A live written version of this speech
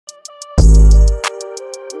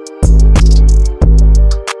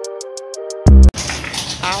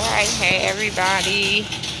Alright, hey everybody.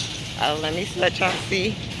 Let me let y'all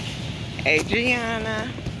see Adriana.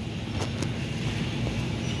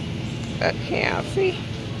 Can y'all see?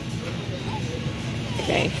 It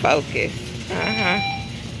ain't focused.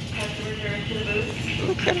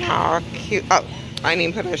 Look at how cute. Oh, I didn't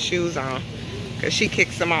even put her shoes on because she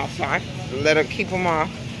kicks them off, so I let her keep them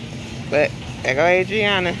off. But there go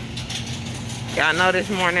Adriana. Y'all know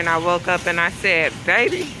this morning I woke up and I said,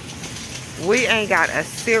 baby, we ain't got a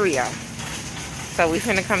cereal. So we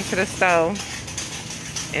finna come to the stove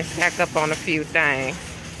and stack up on a few things.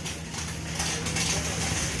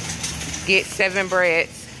 Get 7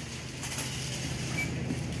 breads.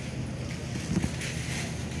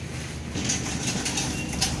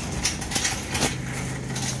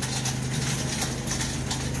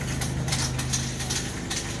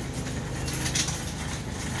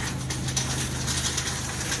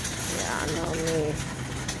 Yeah, I know me.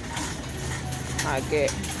 I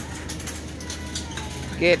get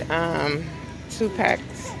 2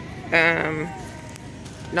 packs.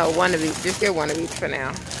 No, 1 of each. Just get 1 of each for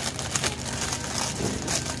now.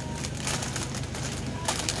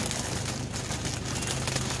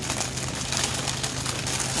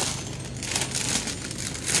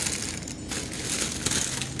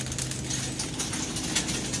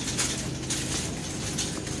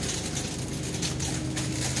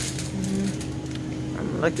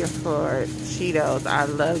 I'm looking for Cheetos. I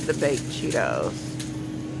love the baked Cheetos,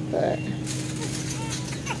 but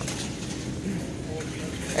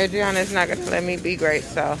Adriana's not gonna let me be great,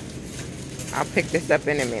 so I'll pick this up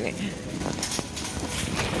in a minute.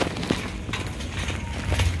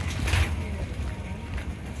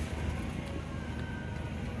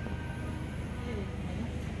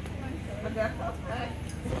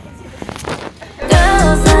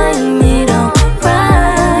 Girls like me don't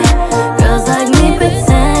cry. Girls like me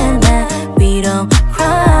pretend that we don't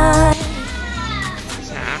cry.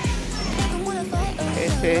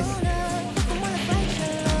 This is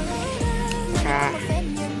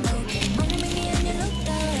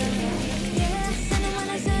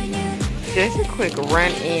just a quick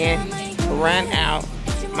run in, run out.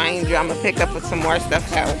 Mind you, I'm gonna pick up some more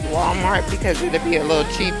stuff at Walmart because it'll be a little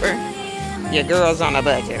cheaper. Your girl's on a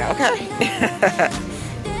budget, okay?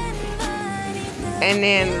 And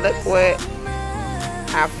then look what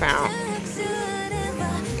I found.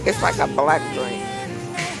 It's like a black drink,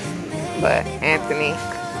 but Anthony,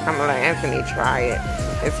 I'm gonna let Anthony try it.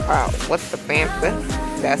 It's called, what's the Fanta?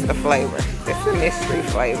 That's the flavor. It's a mystery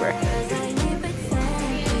flavor.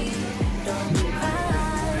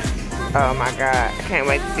 Oh my God, I can't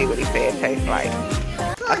wait to see what he said it tastes like.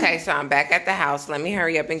 Okay, so I'm back at the house. Let me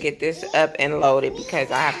hurry up and get this up and loaded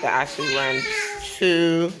because I have to actually run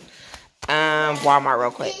to Walmart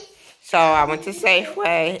real quick. So I went to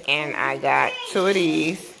Safeway and I got 2 of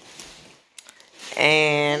these.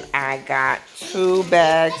 And I got 2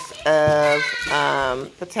 bags of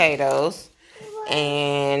potatoes.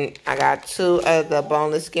 And I got 2 of the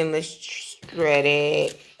boneless, skinless,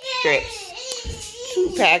 shredded strips.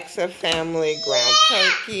 2 packs of family ground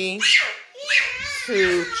turkey.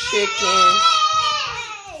 2 chickens.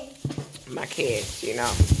 My kids, you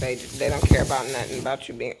know, they don't care about nothing about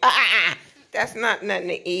you being. That's not nothing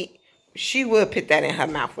to eat. She would put that in her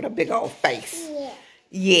mouth with a big old face.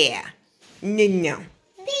 Yeah. No.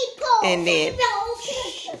 And then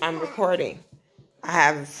I'm recording. I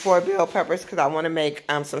have 4 bell peppers because I want to make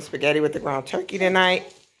some spaghetti with the ground turkey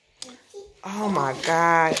tonight. Oh my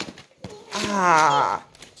God.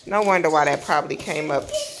 No wonder why that probably came up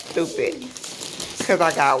stupid. Because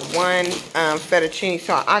I got 1 fettuccine.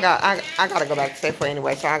 So I gotta go back to Safeway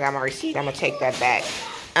anyway. So I got my receipt. I'm gonna take that back.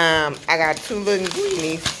 I got 2 little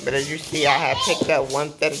greenies, but as you see, I have picked up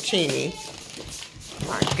 1 fettuccine.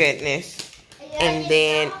 My goodness. And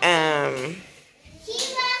then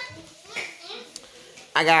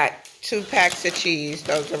I got 2 packs of cheese.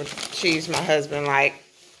 Those are cheese my husband like.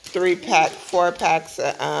 4 packs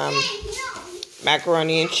of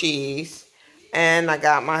macaroni and cheese. And I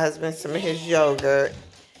got my husband some of his yogurt,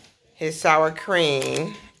 his sour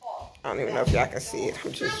cream. I don't even know if y'all can see it.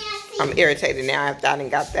 I'm irritated now after I done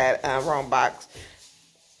got that wrong box.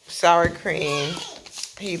 Sour cream.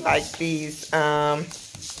 He liked these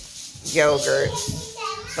yogurts.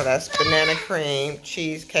 So that's banana cream,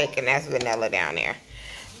 cheesecake, and that's vanilla down there.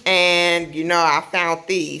 And, you know, I found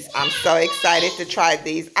these. I'm so excited to try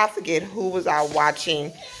these. I forget who was I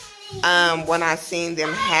watching when I seen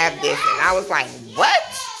them have this. And I was like, what?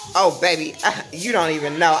 Oh, baby, you don't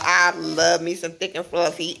even know. I love me some thick and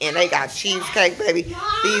fluffy. And they got cheesecake, baby.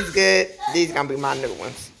 These good. These going to be my new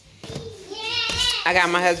ones. I got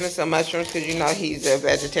my husband some mushrooms because, you know, he's a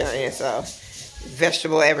vegetarian. So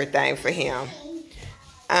vegetable everything for him.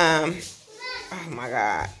 Oh my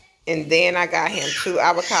God. And then I got him 2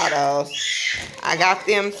 avocados. I got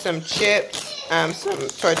them some chips, some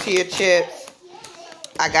tortilla chips.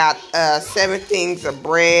 I got 7 things of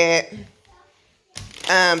bread.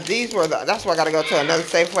 That's why I gotta go to another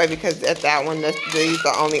Safeway because at that one, these are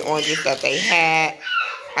the only oranges that they had.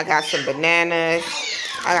 I got some bananas.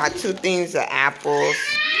 I got 2 things of apples.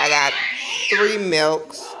 I got 3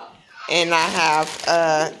 milks. And I have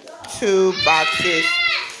 2 boxes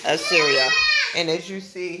of cereal. And as you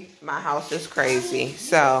see, my house is crazy.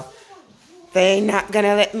 So, they not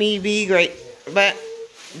gonna let me be great. But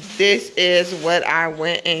this is what I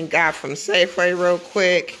went and got from Safeway real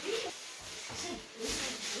quick.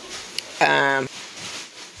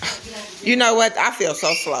 You know what? I feel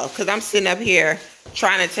so slow because I'm sitting up here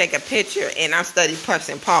trying to take a picture and I'm study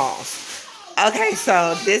pressing pause. Okay,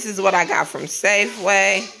 so this is what I got from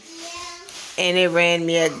Safeway. And it ran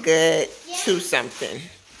me a good 2-something.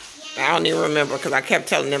 I don't even remember because I kept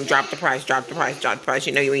telling them drop the price, drop the price, drop the price.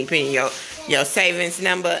 You know, when you put in your savings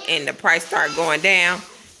number and the price start going down,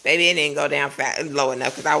 baby, it didn't go down low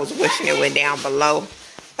enough because I was wishing it went down below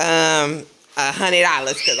 $100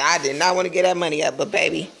 because I did not want to get that money up. But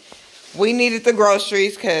baby, we needed the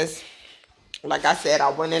groceries because, like I said, I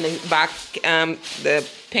went in the box,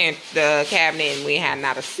 the cabinet, and we had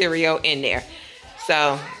not a cereal in there.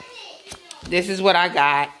 So this is what I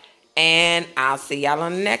got. And I'll see y'all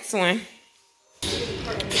on the next one.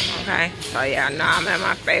 Okay, so yeah, now I'm at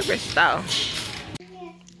my favorite store.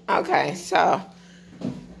 Okay, so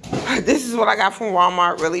this is what I got from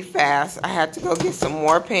Walmart really fast. I had to go get some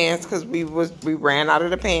more pans because we ran out of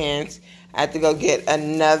the pans. I had to go get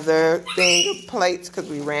another thing of plates because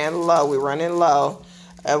we ran low. We're running low.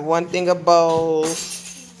 1 thing of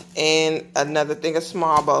bowls and another thing of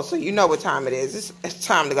small bowls. So you know what time it is. It's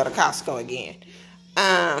time to go to Costco again.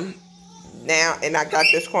 Now, and I got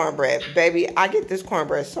this cornbread. Baby, I get this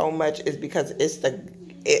cornbread so much is because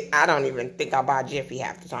I don't even think I buy Jiffy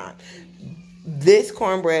half the time. This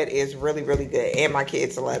cornbread is really, really good. And my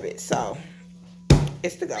kids love it. So,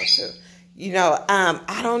 it's the go-to. You know,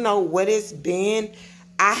 I don't know what it's been.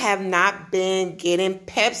 I have not been getting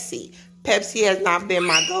Pepsi. Pepsi has not been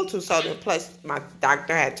my go-to soda. Plus, my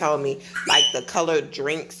doctor had told me, like, the colored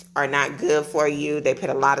drinks are not good for you. They put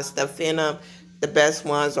a lot of stuff in them. The best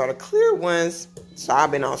ones are the clear ones. So I've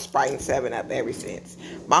been on Sprite and 7-Up ever since.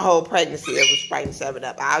 My whole pregnancy, it was Sprite and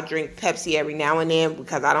 7-Up. I'll drink Pepsi every now and then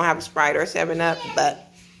because I don't have a Sprite or 7-Up.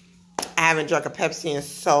 But I haven't drunk a Pepsi in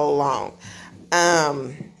so long.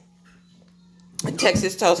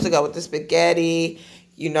 Texas toast to go with the spaghetti.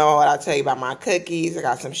 You know what I tell you about my cookies. I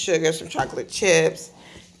got some sugar, some chocolate chips.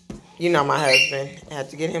 You know my husband. I had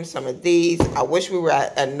to get him some of these. I wish we were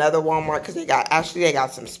at another Walmart because they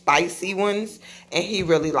got some spicy ones. And he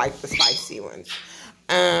really liked the spicy ones.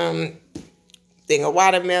 Thing of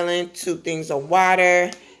watermelon, 2 things of water.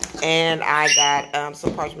 And I got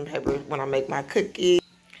some parchment paper when I make my cookies.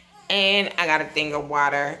 And I got a thing of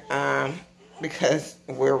water because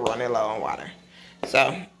we're running low on water.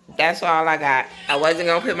 So that's all I got. I wasn't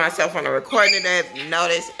going to put myself on a recording today. If you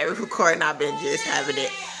notice, every recording I've been just having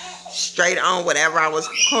it straight on whatever I was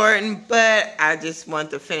recording, but I just want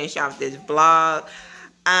to finish off this vlog.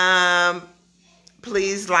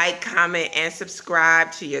 Please like, comment, and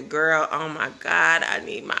subscribe to your girl. Oh my God, I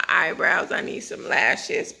need my eyebrows. I need some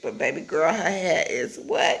lashes, but baby girl, her hair is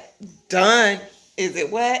what? Done. Is it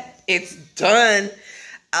what? It's done.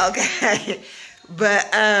 Okay. But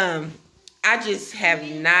I just have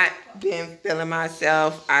not been feeling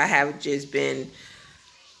myself. I have just been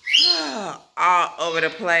all over the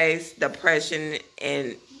place. Depression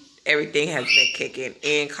and everything has been kicking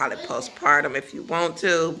in. Call it postpartum if you want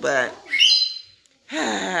to, but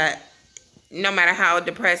no matter how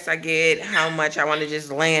depressed I get, how much I want to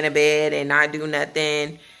just lay in a bed and not do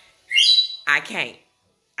nothing, I can't.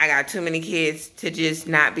 I got too many kids to just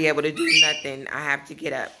not be able to do nothing. I have to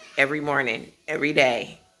get up every morning, every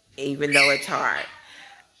day, even though it's hard.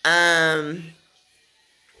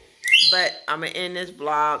 But I'm going to end this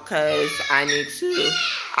vlog because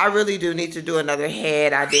I really do need to do another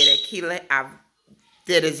head. I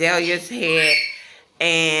did Azalea's head,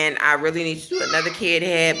 and I really need to do another kid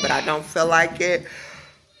head, but I don't feel like it.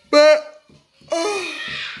 But,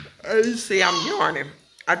 see, I'm yawning.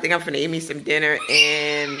 I think I'm going to eat me some dinner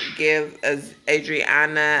and give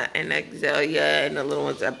Adriana and Azalea and the little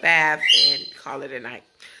ones a bath and call it a night.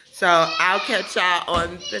 So, I'll catch y'all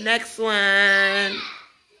on the next one.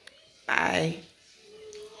 Bye.